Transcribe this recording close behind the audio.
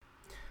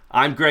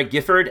I'm Greg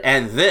Gifford,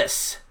 and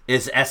this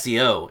is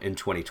SEO in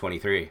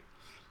 2023.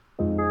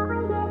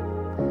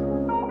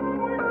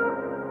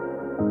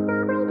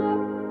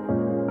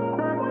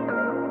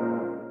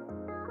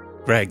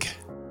 Greg,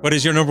 what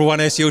is your number one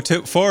SEO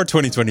tip for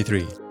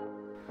 2023?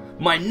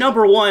 My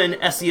number one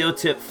SEO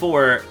tip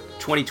for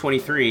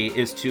 2023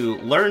 is to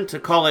learn to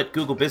call it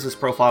Google Business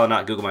Profile and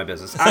not Google My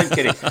Business. I'm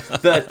kidding.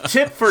 The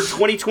tip for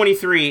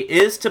 2023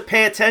 is to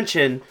pay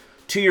attention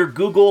to your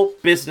Google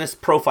Business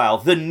Profile.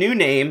 The new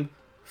name,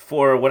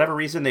 for whatever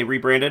reason, they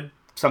rebranded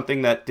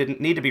something that didn't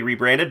need to be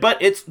rebranded,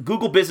 but it's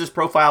Google Business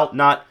Profile,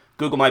 not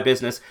Google My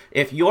Business.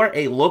 If you're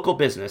a local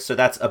business, so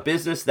that's a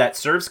business that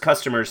serves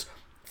customers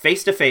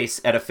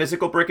face-to-face at a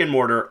physical brick and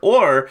mortar,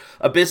 or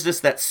a business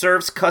that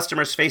serves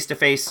customers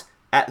face-to-face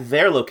at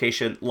their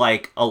location,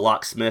 like a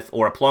locksmith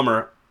or a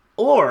plumber,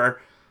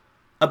 or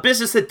a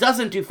business that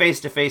doesn't do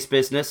face-to-face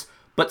business,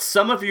 but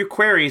some of your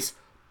queries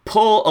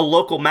pull a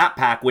local map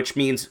pack, which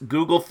means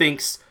Google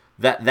thinks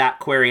that that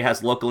query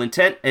has local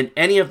intent. In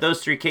any of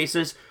those three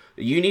cases,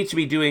 you need to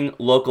be doing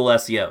local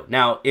SEO.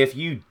 Now, if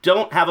you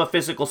don't have a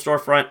physical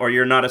storefront or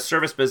you're not a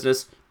service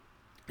business,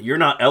 you're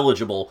not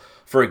eligible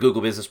for a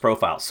Google Business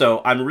Profile.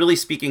 So I'm really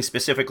speaking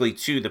specifically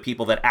to the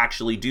people that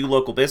actually do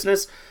local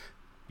business.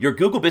 Your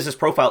Google Business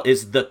Profile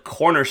is the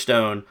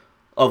cornerstone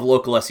of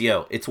local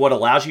SEO. It's what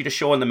allows you to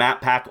show on the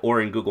map pack or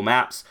in Google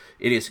Maps.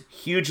 It is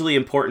hugely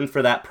important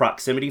for that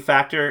proximity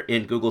factor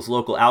in Google's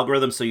local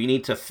algorithm. So you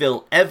need to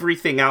fill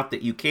everything out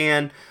that you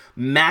can,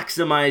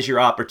 maximize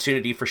your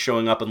opportunity for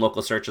showing up in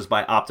local searches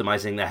by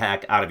optimizing the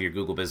heck out of your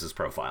Google Business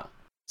Profile.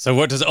 So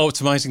what does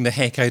optimizing the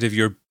heck out of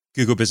your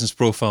Google Business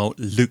Profile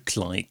look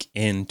like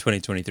in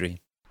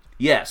 2023?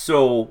 Yeah,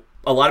 so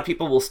a lot of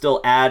people will still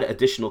add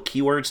additional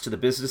keywords to the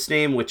business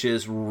name, which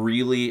is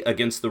really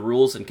against the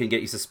rules and can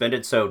get you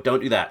suspended. So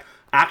don't do that.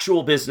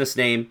 Actual business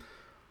name,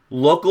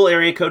 local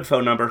area code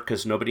phone number,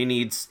 because nobody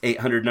needs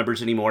 800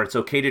 numbers anymore. It's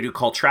okay to do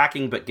call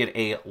tracking, but get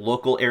a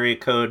local area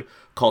code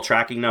call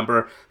tracking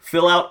number.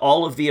 Fill out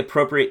all of the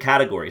appropriate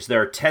categories.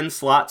 There are 10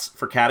 slots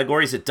for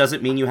categories. It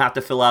doesn't mean you have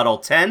to fill out all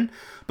 10,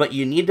 but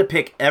you need to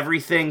pick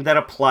everything that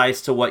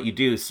applies to what you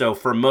do. So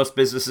for most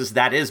businesses,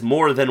 that is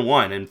more than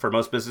one. And for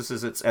most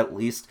businesses, it's at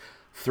least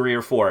 3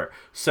 or 4.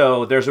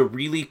 So there's a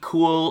really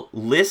cool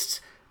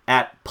list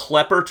at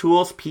Plepper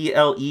Tools,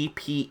 Plepper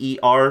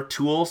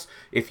Tools.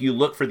 If you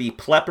look for the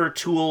Plepper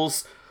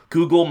Tools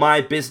Google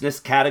My Business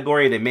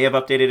category, they may have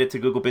updated it to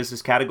Google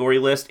Business category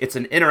list. It's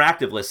an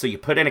interactive list. So you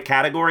put in a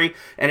category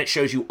and it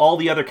shows you all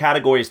the other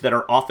categories that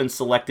are often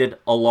selected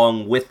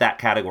along with that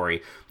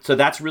category. So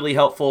that's really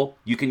helpful.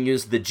 You can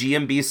use the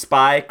GMB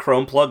Spy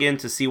Chrome plugin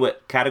to see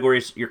what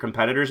categories your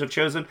competitors have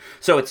chosen.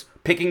 So it's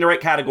picking the right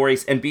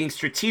categories and being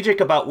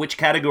strategic about which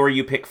category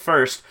you pick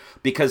first,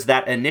 because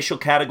that initial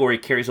category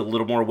carries a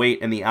little more weight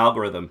in the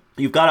algorithm.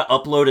 You've got to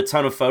upload a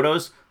ton of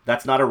photos.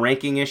 That's not a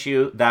ranking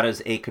issue. That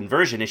is a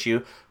conversion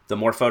issue. The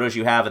more photos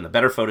you have and the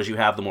better photos you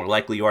have, the more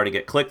likely you are to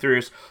get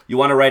click-throughs. You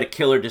want to write a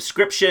killer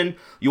description.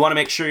 You want to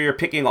make sure you're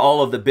picking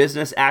all of the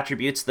business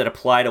attributes that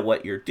apply to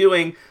what you're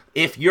doing.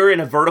 If you're in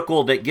a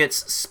vertical that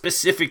gets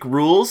specific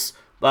rules,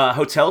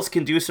 hotels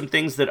can do some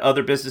things that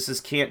other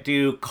businesses can't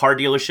do. Car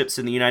dealerships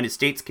in the United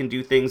States can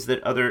do things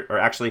that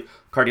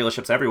car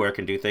dealerships everywhere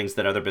can do things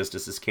that other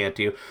businesses can't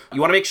do. You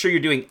want to make sure you're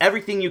doing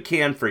everything you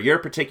can for your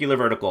particular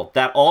vertical.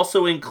 That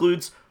also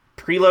includes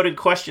preloaded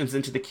questions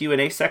into the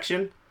Q&A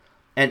section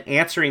and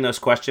answering those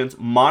questions,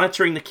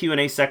 monitoring the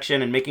Q&A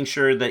section and making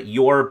sure that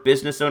your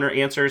business owner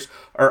answers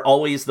are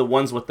always the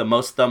ones with the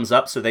most thumbs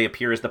up so they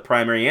appear as the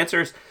primary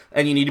answers.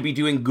 And you need to be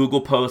doing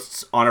Google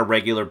posts on a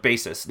regular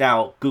basis.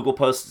 Now, Google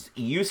posts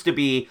used to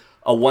be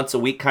a once a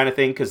week kind of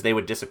thing because they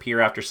would disappear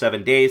after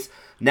 7 days.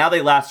 Now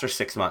they last for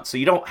 6 months. So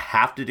you don't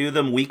have to do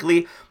them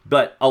weekly,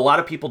 but a lot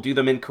of people do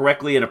them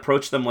incorrectly and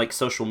approach them like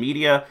social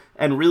media.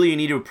 And really you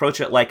need to approach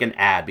it like an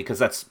ad, because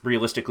that's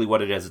realistically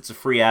what it is. It's a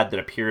free ad that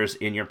appears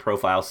in your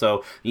profile.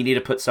 So you need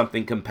to put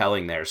something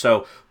compelling there.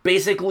 So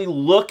basically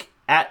look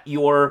at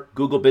your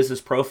Google Business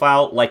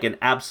Profile like an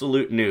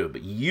absolute noob.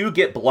 You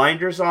get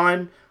blinders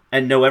on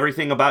and know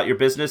everything about your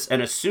business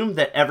and assume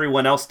that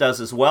everyone else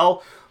does as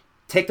well.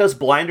 Take those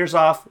blinders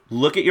off,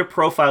 look at your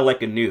profile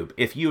like a noob.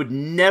 If you had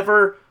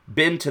never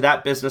been to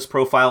that business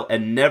profile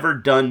and never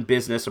done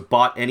business or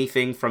bought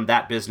anything from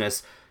that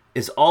business,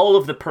 is all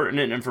of the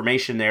pertinent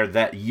information there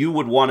that you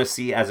would want to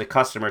see as a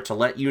customer to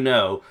let you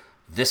know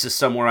this is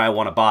somewhere I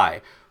want to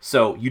buy.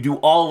 So you do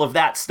all of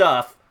that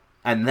stuff,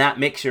 and that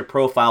makes your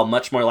profile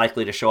much more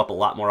likely to show up a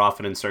lot more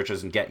often in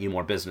searches and get you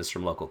more business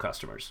from local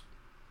customers.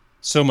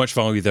 So much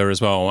value there as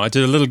well. I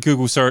did a little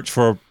Google search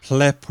for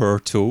Plepper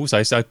Tools.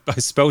 I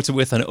spelled it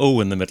with an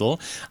O in the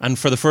middle. And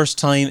for the first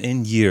time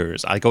in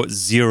years, I got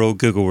 0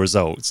 Google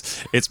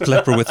results. It's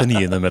Plepper with an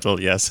E in the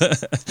middle, yes.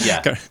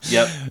 Yeah,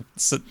 yep.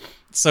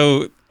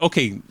 So,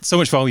 okay, so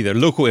much value there.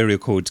 Local area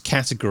code,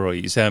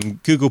 categories,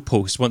 Google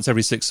posts once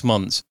every 6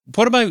 months.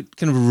 What about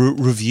kind of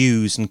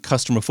reviews and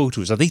customer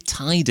photos? Are they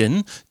tied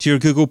in to your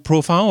Google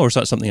profile, or is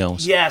that something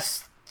else?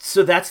 Yes.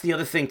 So that's the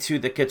other thing too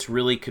that gets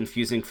really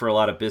confusing for a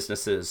lot of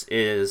businesses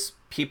is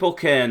people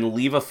can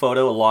leave a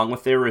photo along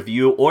with their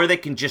review, or they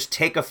can just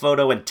take a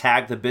photo and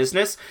tag the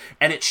business,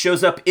 and it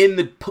shows up in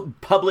the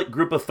public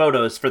group of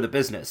photos for the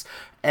business.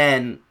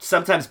 And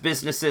sometimes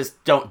businesses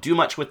don't do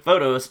much with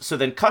photos, so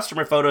then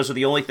customer photos are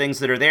the only things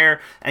that are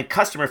there, and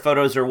customer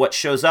photos are what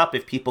shows up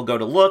if people go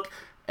to look.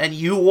 And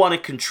you want to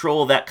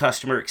control that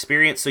customer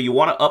experience, so you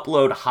want to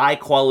upload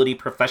high-quality,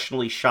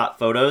 professionally shot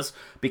photos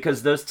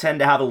because those tend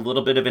to have a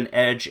little bit of an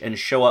edge and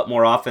show up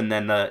more often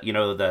than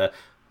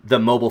the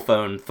mobile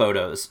phone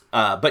photos.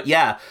 But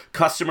yeah,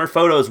 customer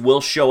photos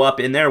will show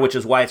up in there, which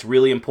is why it's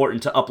really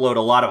important to upload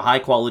a lot of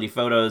high-quality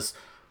photos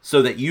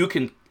so that you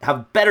can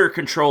have better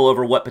control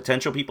over what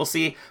potential people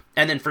see.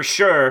 And then for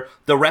sure,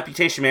 the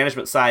reputation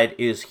management side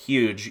is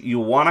huge. You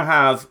want to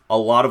have a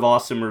lot of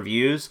awesome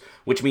reviews,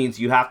 which means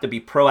you have to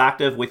be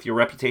proactive with your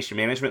reputation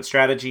management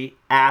strategy.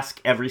 Ask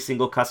every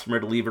single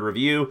customer to leave a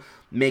review.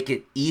 Make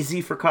it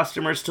easy for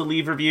customers to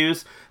leave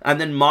reviews,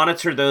 and then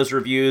monitor those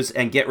reviews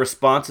and get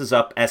responses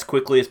up as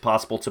quickly as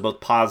possible to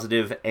both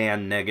positive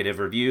and negative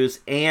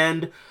reviews.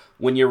 And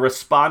when you're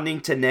responding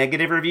to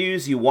negative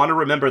reviews, you want to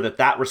remember that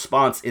that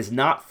response is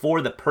not for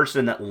the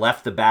person that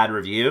left the bad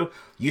review.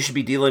 You should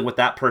be dealing with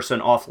that person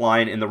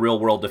offline in the real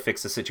world to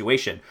fix the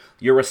situation.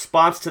 Your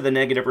response to the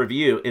negative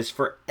review is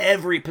for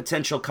every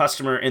potential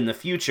customer in the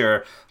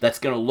future that's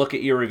going to look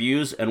at your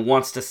reviews and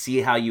wants to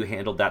see how you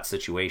handled that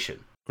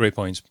situation. Great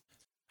points.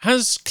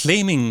 Has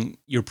claiming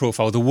your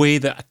profile, the way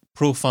that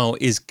profile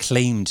is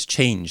claimed,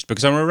 changed?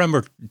 Because I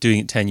remember doing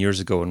it 10 years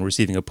ago and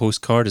receiving a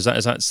postcard. Is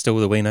that still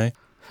the way now?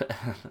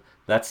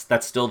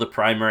 That's still the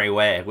primary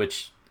way,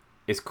 which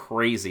is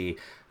crazy.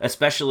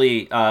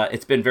 Especially,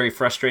 it's been very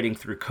frustrating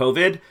through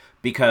COVID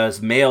because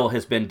mail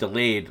has been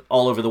delayed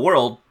all over the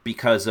world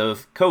because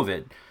of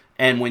COVID.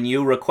 And when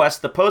you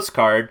request the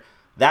postcard,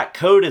 that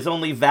code is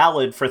only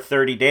valid for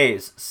 30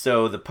 days.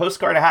 So the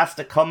postcard has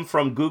to come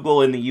from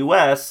Google in the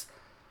US.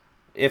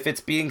 If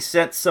it's being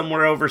sent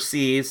somewhere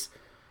overseas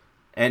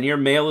and your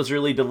mail is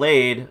really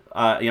delayed,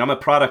 I'm a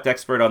product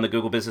expert on the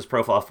Google Business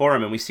Profile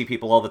Forum, and we see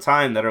people all the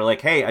time that are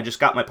like, hey, I just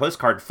got my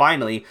postcard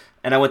finally,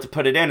 and I went to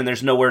put it in, and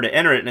there's nowhere to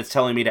enter it, and it's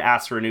telling me to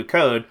ask for a new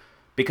code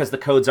because the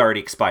code's already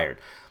expired.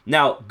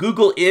 Now,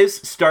 Google is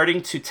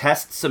starting to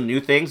test some new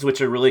things,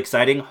 which are really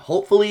exciting.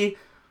 Hopefully,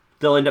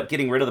 they'll end up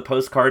getting rid of the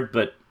postcard,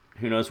 but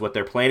who knows what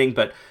they're planning.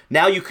 But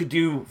now you could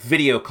do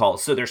video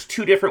calls. So there's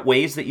 2 different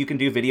ways that you can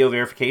do video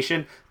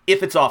verification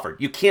if it's offered.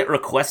 You can't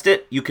request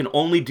it. You can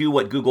only do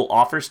what Google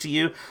offers to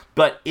you.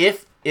 But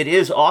if it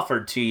is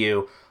offered to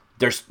you,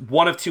 there's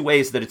one of 2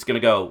 ways that it's going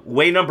to go.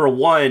 Way number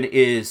 1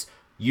 is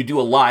you do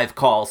a live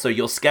call. So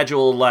you'll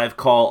schedule a live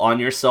call on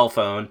your cell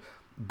phone.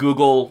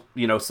 Google,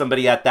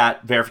 somebody at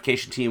that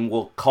verification team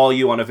will call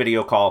you on a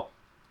video call,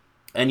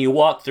 and you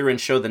walk through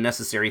and show the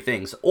necessary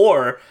things.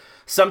 Or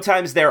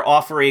sometimes they're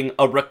offering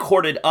a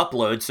recorded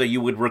upload, so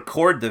you would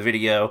record the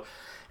video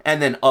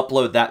and then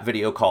upload that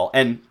video call.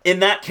 And in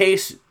that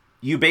case,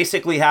 you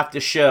basically have to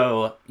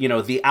show,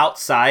 the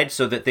outside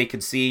so that they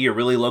can see you're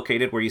really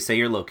located where you say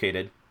you're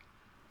located.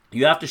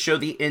 You have to show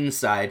the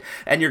inside,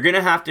 and you're going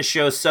to have to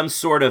show some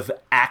sort of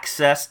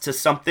access to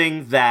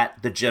something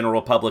that the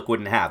general public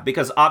wouldn't have.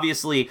 Because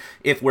obviously,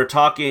 if we're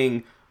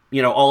talking,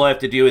 all I have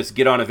to do is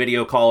get on a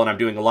video call and I'm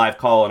doing a live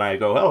call and I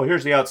go, oh,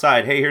 here's the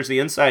outside. Hey, here's the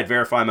inside.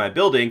 Verify my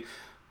building.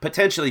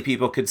 Potentially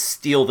people could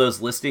steal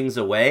those listings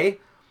away.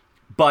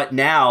 But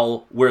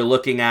now we're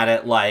looking at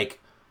it like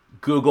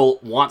Google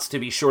wants to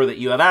be sure that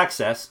you have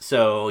access.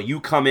 So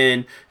you come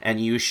in and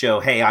you show,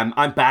 hey,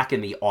 I'm back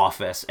in the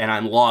office and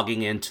I'm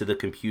logging into the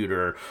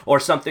computer or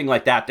something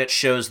like that that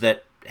shows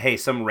that, hey,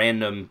 some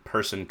random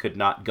person could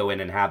not go in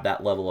and have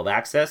that level of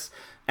access.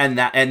 And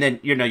then,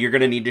 you're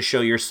going to need to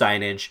show your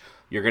signage.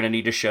 You're going to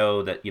need to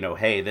show that,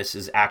 hey, this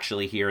is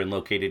actually here and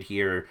located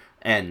here.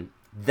 And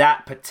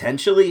that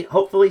potentially,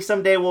 hopefully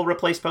someday will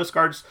replace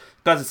postcards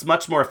because it's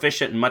much more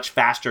efficient and much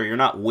faster. You're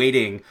not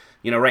waiting.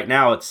 Right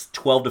now it's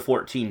 12 to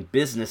 14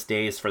 business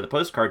days for the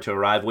postcard to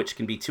arrive, which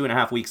can be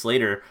 2.5 weeks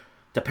later,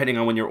 depending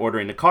on when you're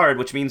ordering the card,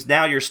 which means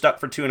now you're stuck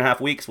for 2.5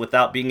 weeks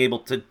without being able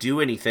to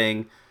do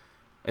anything.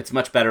 It's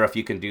much better if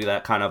you can do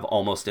that kind of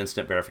almost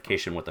instant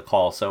verification with the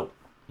call. So,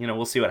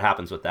 we'll see what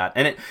happens with that.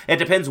 And it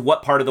depends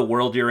what part of the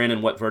world you're in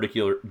and what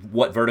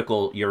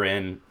vertical you're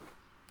in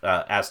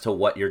as to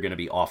what you're going to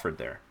be offered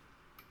there.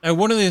 Now,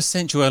 one of the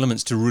essential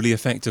elements to really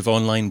effective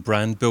online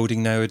brand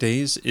building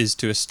nowadays is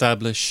to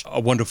establish a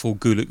wonderful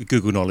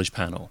Google Knowledge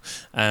Panel.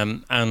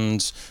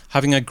 And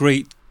having a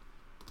great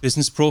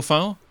business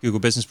profile, Google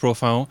Business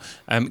Profile,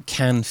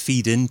 can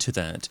feed into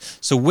that.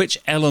 So which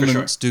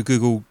elements do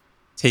Google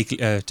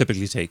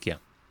typically take? Yeah.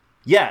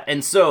 Yeah,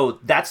 and so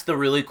that's the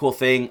really cool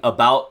thing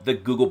about the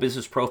Google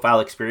Business Profile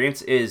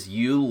experience is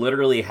you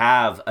literally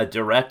have a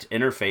direct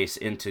interface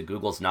into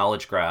Google's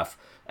knowledge graph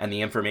and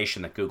the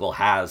information that Google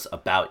has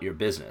about your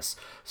business.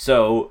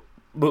 So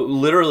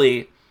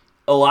literally,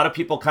 a lot of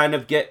people kind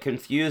of get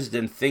confused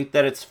and think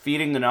that it's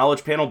feeding the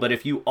knowledge panel, but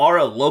if you are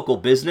a local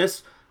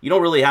business, you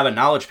don't really have a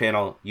knowledge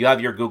panel. You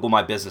have your Google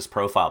My Business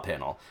profile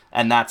panel,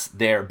 and that's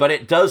there. But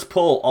it does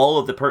pull all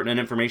of the pertinent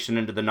information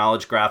into the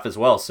knowledge graph as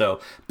well. So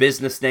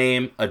business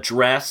name,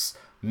 address,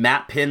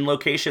 map pin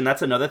location.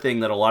 That's another thing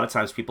that a lot of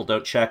times people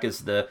don't check,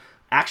 is the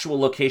actual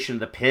location of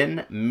the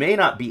pin may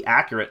not be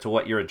accurate to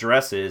what your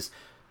address is.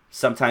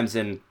 Sometimes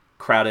in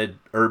crowded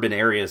urban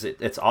areas,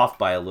 it's off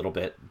by a little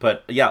bit.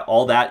 But yeah,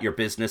 all that, your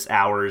business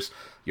hours,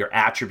 your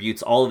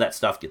attributes, all of that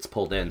stuff gets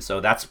pulled in. So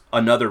that's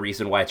another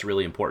reason why it's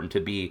really important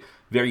to be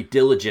very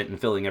diligent in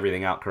filling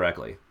everything out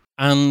correctly.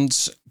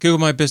 And Google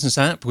My Business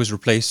app was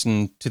replaced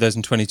in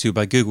 2022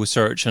 by Google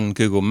Search and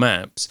Google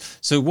Maps.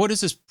 So what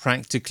does this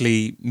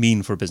practically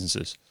mean for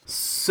businesses?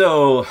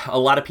 So a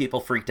lot of people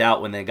freaked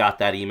out when they got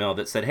that email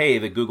that said, hey,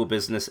 the Google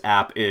Business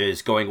app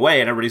is going away.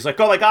 And everybody's like,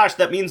 oh my gosh,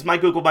 that means my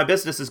Google My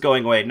Business is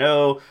going away.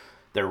 No,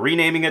 they're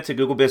renaming it to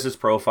Google Business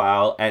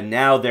Profile. And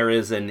now there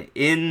is an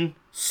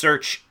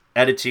in-search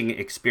editing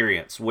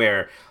experience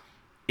where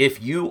if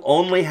you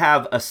only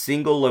have a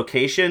single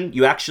location,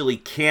 you actually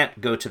can't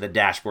go to the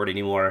dashboard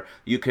anymore.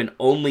 You can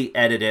only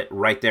edit it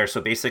right there.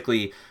 So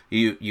basically,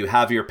 you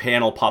have your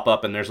panel pop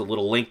up, and there's a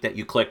little link that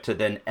you click to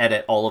then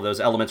edit all of those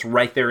elements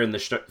right there in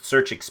the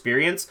search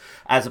experience,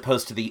 as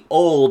opposed to the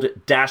old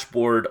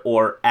dashboard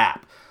or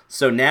app.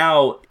 So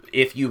now,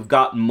 if you've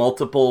got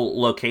multiple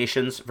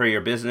locations for your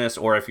business,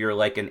 or if you're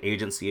like an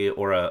agency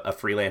or a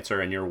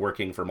freelancer and you're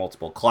working for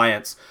multiple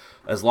clients,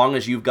 as long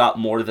as you've got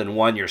more than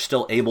one, you're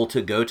still able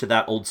to go to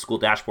that old school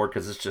dashboard,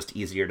 because it's just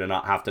easier to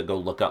not have to go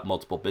look up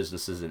multiple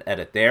businesses and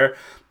edit there.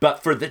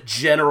 But for the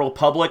general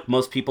public,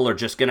 most people are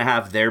just going to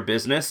have their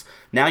business.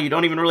 Now you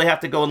don't even really have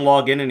to go and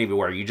log in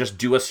anywhere. You just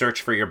do a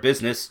search for your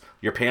business,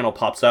 your panel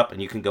pops up,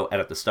 and you can go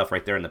edit the stuff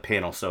right there in the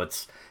panel. So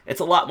it's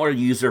a lot more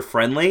user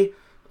friendly,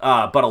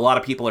 but a lot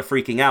of people are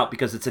freaking out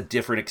because it's a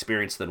different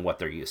experience than what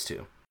they're used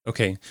to.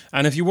 Okay.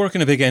 And if you work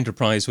in a big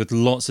enterprise with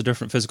lots of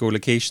different physical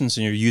locations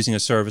and you're using a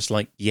service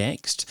like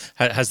Yext,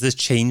 has this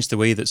changed the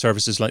way that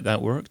services like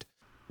that worked?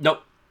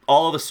 Nope.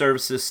 All of the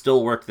services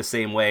still work the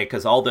same way,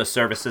 because all those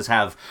services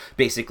have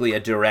basically a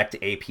direct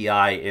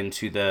API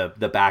into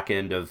the back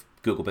end of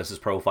Google Business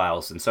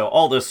Profiles. And so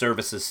all those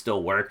services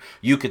still work.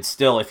 You could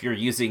still, if you're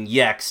using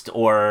Yext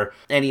or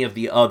any of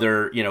the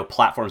other,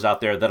 platforms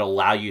out there that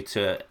allow you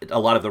to, a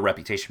lot of the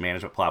reputation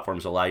management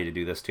platforms allow you to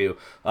do this too.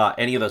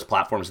 Any of those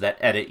platforms that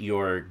edit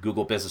your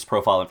Google Business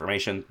Profile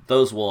information,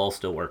 those will all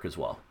still work as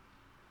well.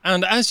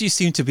 And as you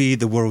seem to be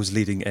the world's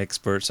leading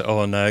expert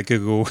on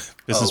Google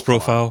Business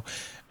Profile,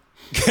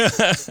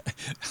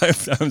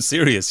 I'm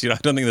serious. I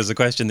don't think there's a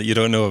question that you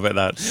don't know about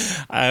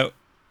that.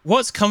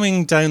 What's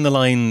coming down the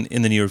line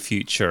in the near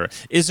future?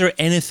 Is there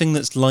anything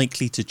that's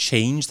likely to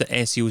change that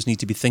SEOs need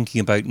to be thinking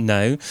about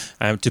now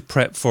to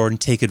prep for and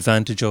take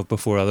advantage of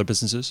before other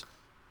businesses?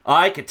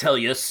 I could tell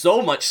you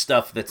so much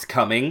stuff that's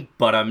coming,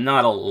 but I'm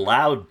not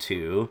allowed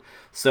to.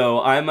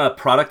 So I'm a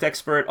product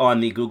expert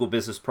on the Google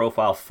Business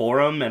Profile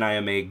Forum, and I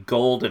am a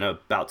gold and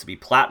about to be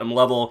platinum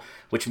level,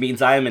 which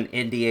means I am an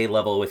NDA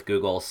level with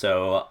Google.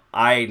 So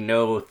I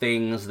know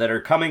things that are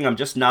coming. I'm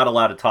just not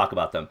allowed to talk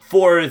about them.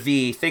 For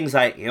the things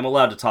I am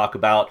allowed to talk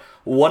about,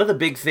 one of the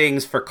big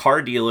things for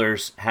car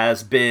dealers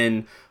has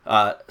been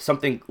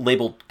something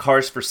labeled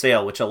Cars for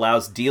Sale, which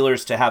allows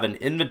dealers to have an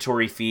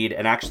inventory feed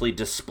and actually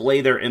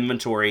display their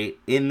inventory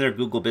in their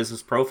Google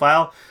Business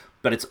Profile,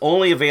 but it's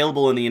only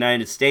available in the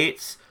United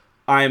States.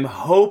 I'm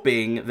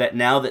hoping that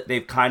now that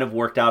they've kind of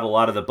worked out a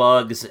lot of the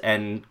bugs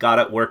and got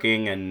it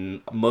working,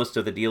 and most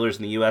of the dealers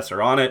in the US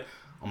are on it,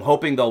 I'm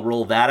hoping they'll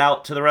roll that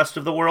out to the rest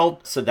of the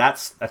world. So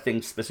that's a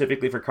thing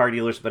specifically for car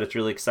dealers, but it's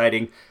really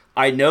exciting.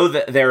 I know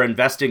that they're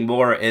investing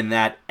more in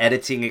that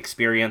editing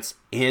experience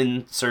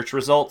in search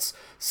results.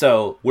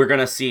 So we're going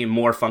to see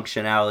more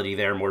functionality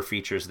there, more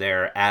features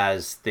there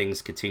as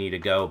things continue to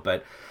go.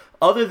 But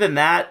other than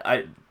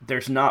that,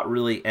 there's not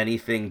really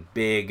anything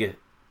big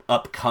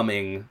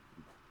upcoming,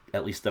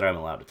 at least that I'm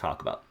allowed to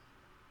talk about.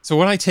 So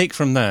what I take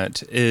from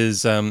that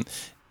is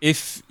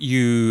if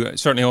you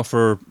certainly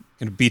offer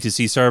kind of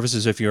B2C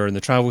services, if you're in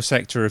the travel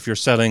sector, if you're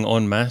selling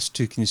en masse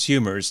to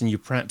consumers and you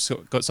perhaps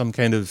got some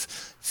kind of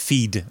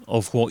feed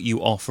of what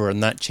you offer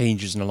and that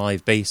changes on a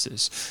live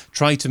basis,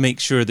 try to make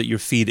sure that your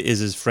feed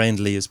is as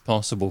friendly as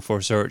possible for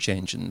search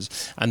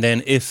engines. And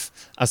then if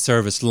a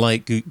service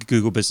like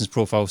Google Business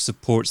Profile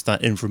supports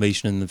that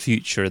information in the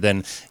future,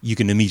 then you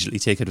can immediately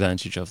take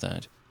advantage of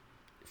that.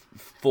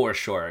 For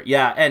sure.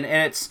 Yeah. And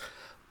it's,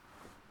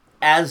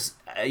 as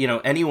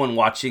anyone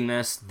watching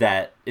this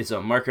that is a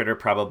marketer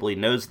probably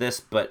knows this,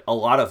 but a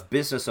lot of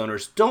business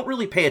owners don't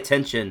really pay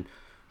attention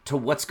to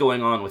what's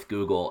going on with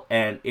Google.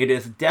 And it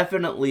is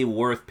definitely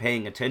worth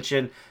paying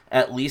attention,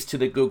 at least to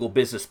the Google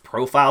Business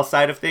Profile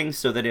side of things,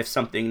 so that if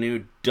something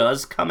new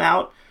does come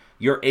out,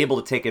 you're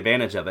able to take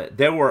advantage of it.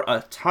 There were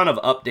a ton of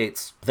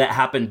updates that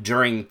happened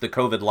during the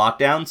COVID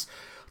lockdowns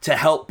to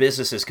help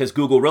businesses, because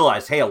Google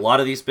realized, hey, a lot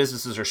of these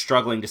businesses are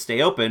struggling to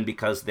stay open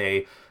because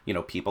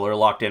people are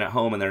locked in at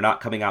home and they're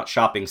not coming out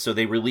shopping. So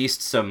they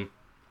released some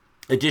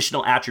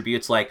additional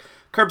attributes like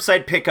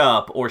curbside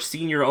pickup or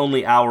senior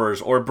only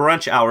hours or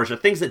brunch hours or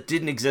things that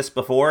didn't exist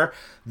before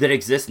that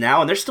exist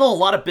now. And there's still a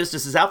lot of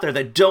businesses out there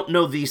that don't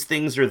know these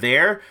things are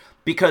there,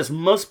 because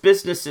most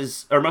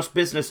businesses or most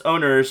business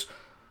owners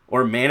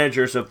or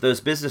managers of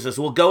those businesses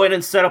will go in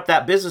and set up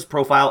that business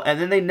profile,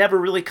 and then they never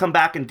really come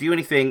back and do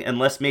anything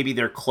unless maybe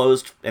they're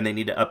closed and they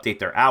need to update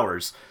their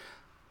hours.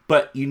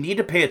 But you need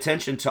to pay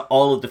attention to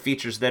all of the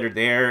features that are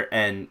there,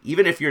 and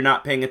even if you're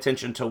not paying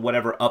attention to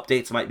whatever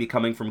updates might be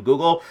coming from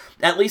Google,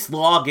 at least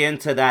log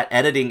into that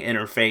editing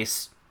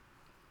interface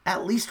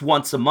at least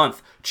once a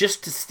month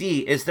just to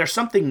see, is there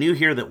something new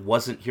here that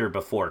wasn't here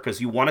before?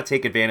 Because you want to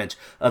take advantage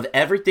of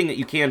everything that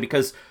you can,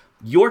 because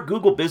your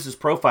Google Business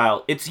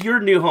Profile, it's your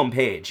new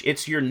homepage.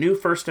 It's your new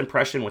first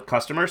impression with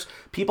customers.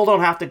 People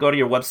don't have to go to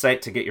your website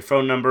to get your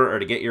phone number or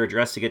to get your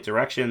address to get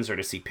directions or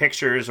to see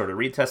pictures or to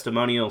read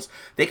testimonials.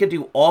 They can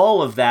do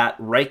all of that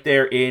right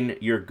there in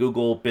your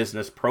Google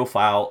Business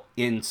Profile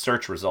in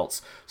search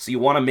results. So you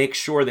want to make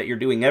sure that you're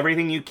doing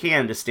everything you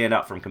can to stand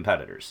out from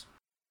competitors.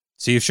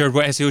 So you've shared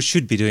what SEO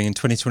should be doing in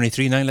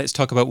 2023. Now let's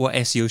talk about what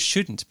SEO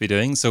shouldn't be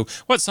doing. So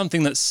what's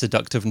something that's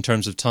seductive in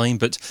terms of time,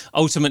 but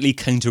ultimately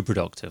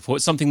counterproductive?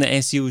 What's something that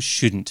SEO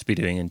shouldn't be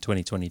doing in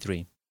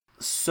 2023?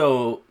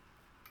 So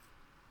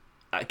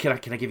can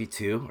I give you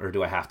two, or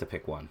do I have to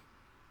pick one?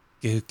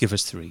 Give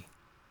us three.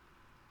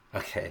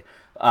 Okay.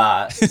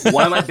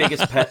 One of my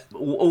biggest pet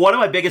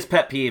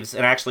peeves,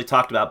 and I actually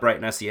talked about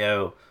Brighton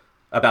SEO,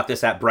 about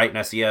this at Brighton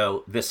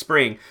SEO this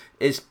spring,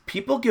 is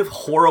people give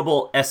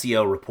horrible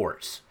SEO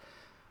reports.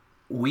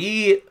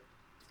 We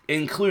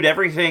include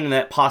everything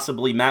that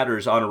possibly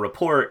matters on a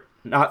report,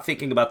 not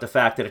thinking about the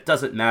fact that it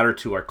doesn't matter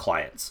to our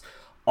clients.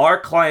 Our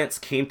clients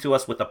came to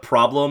us with a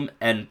problem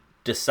and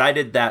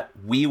decided that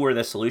we were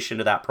the solution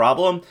to that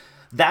problem.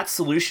 That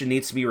solution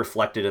needs to be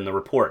reflected in the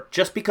report.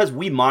 Just because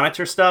we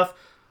monitor stuff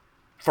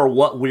for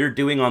what we're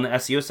doing on the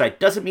SEO side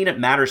doesn't mean it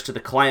matters to the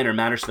client or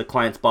matters to the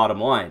client's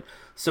bottom line.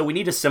 So we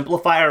need to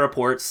simplify our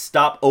reports,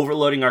 stop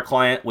overloading our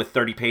client with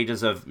 30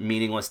 pages of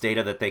meaningless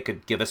data that they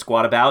could give a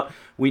squat about.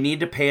 We need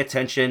to pay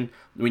attention.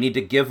 We need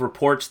to give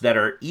reports that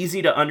are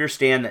easy to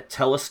understand, that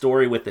tell a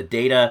story with the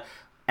data,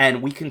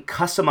 and we can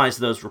customize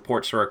those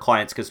reports for our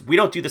clients, because we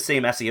don't do the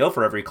same SEO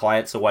for every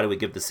client, so why do we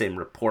give the same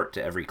report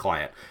to every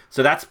client?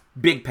 So that's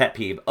big pet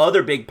peeve.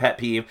 Other big pet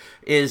peeve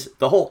is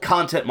the whole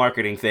content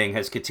marketing thing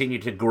has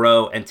continued to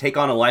grow and take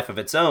on a life of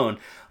its own.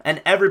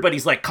 And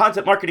everybody's like,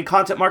 content marketing,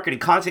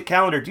 content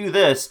calendar, do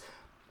this.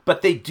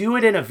 But they do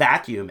it in a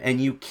vacuum, and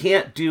you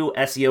can't do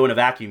SEO in a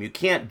vacuum. You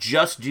can't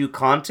just do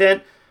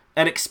content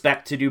and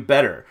expect to do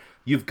better.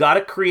 You've got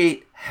to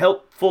create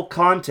helpful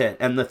content.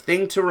 And the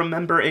thing to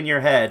remember in your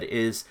head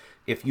is,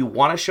 if you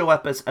want to show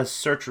up as a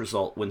search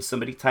result when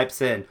somebody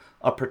types in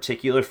a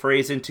particular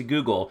phrase into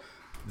Google,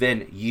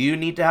 then you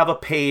need to have a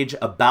page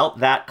about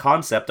that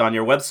concept on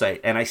your website.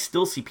 And I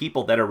still see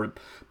people that are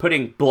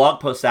putting blog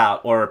posts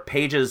out or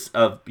pages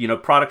of,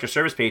 product or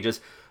service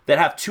pages that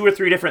have 2 or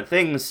 3 different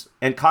things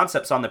and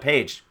concepts on the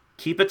page.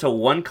 Keep it to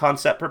one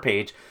concept per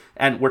page.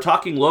 And we're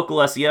talking local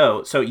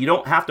SEO, so you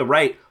don't have to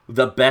write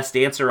the best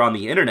answer on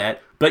the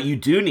internet, but you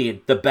do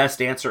need the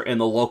best answer in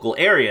the local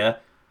area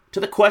to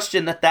the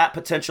question that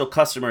potential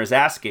customer is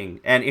asking.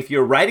 And if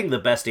you're writing the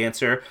best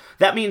answer,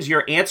 that means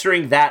you're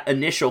answering that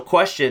initial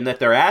question that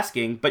they're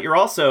asking, but you're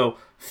also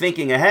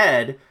thinking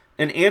ahead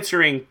and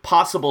answering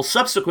possible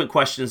subsequent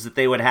questions that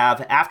they would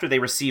have after they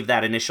receive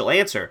that initial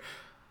answer.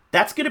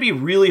 That's going to be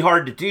really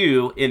hard to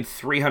do in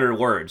 300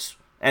 words.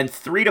 And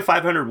 300 to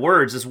 500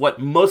 words is what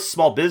most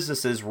small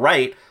businesses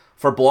write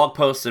for blog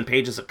posts and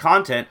pages of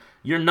content.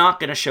 You're not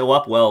going to show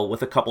up well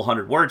with a couple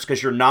hundred words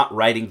because you're not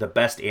writing the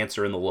best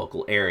answer in the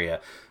local area.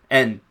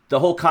 And the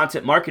whole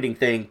content marketing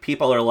thing,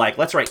 people are like,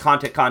 let's write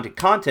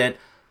content,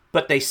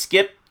 but they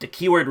skip the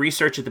keyword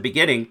research at the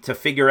beginning to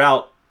figure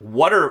out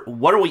what are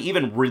we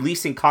even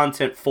releasing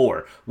content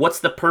for? What's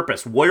the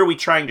purpose? What are we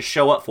trying to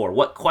show up for?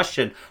 What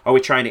question are we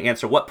trying to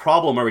answer? What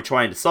problem are we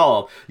trying to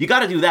solve? You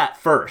got to do that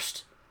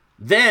first.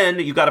 Then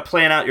you got to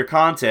plan out your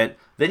content.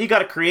 Then you got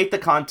to create the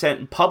content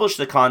and publish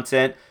the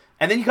content.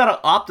 And then you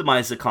got to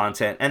optimize the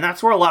content. And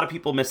that's where a lot of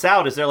people miss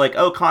out, is they're like,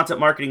 oh, content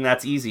marketing,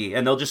 that's easy.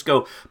 And they'll just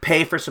go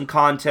pay for some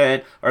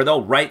content, or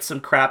they'll write some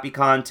crappy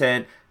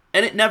content,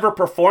 and it never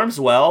performs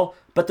well,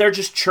 but they're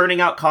just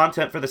churning out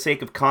content for the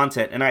sake of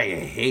content. And I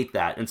hate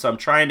that. And so I'm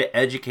trying to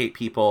educate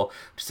people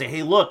to say,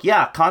 hey, look,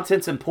 yeah,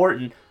 content's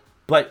important,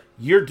 but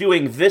you're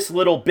doing this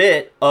little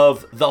bit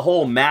of the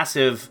whole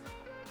massive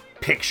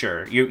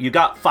picture. You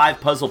got 5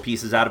 puzzle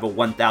pieces out of a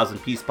 1,000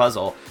 piece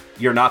puzzle.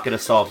 You're not going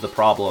to solve the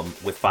problem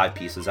with 5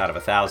 pieces out of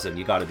 1,000.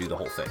 You got to do the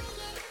whole thing.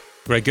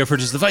 Greg Gifford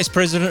is the Vice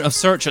President of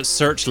Search at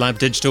Search Lab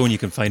Digital, and you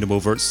can find him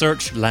over at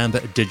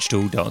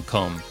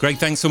searchlabdigital.com. Greg,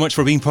 thanks so much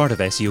for being part of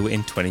SEO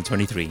in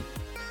 2023.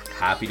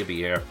 Happy to be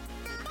here.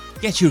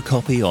 Get your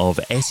copy of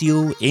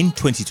SEO in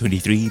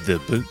 2023, the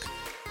book,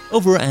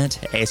 over at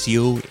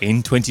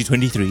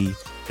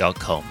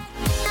seoin2023.com.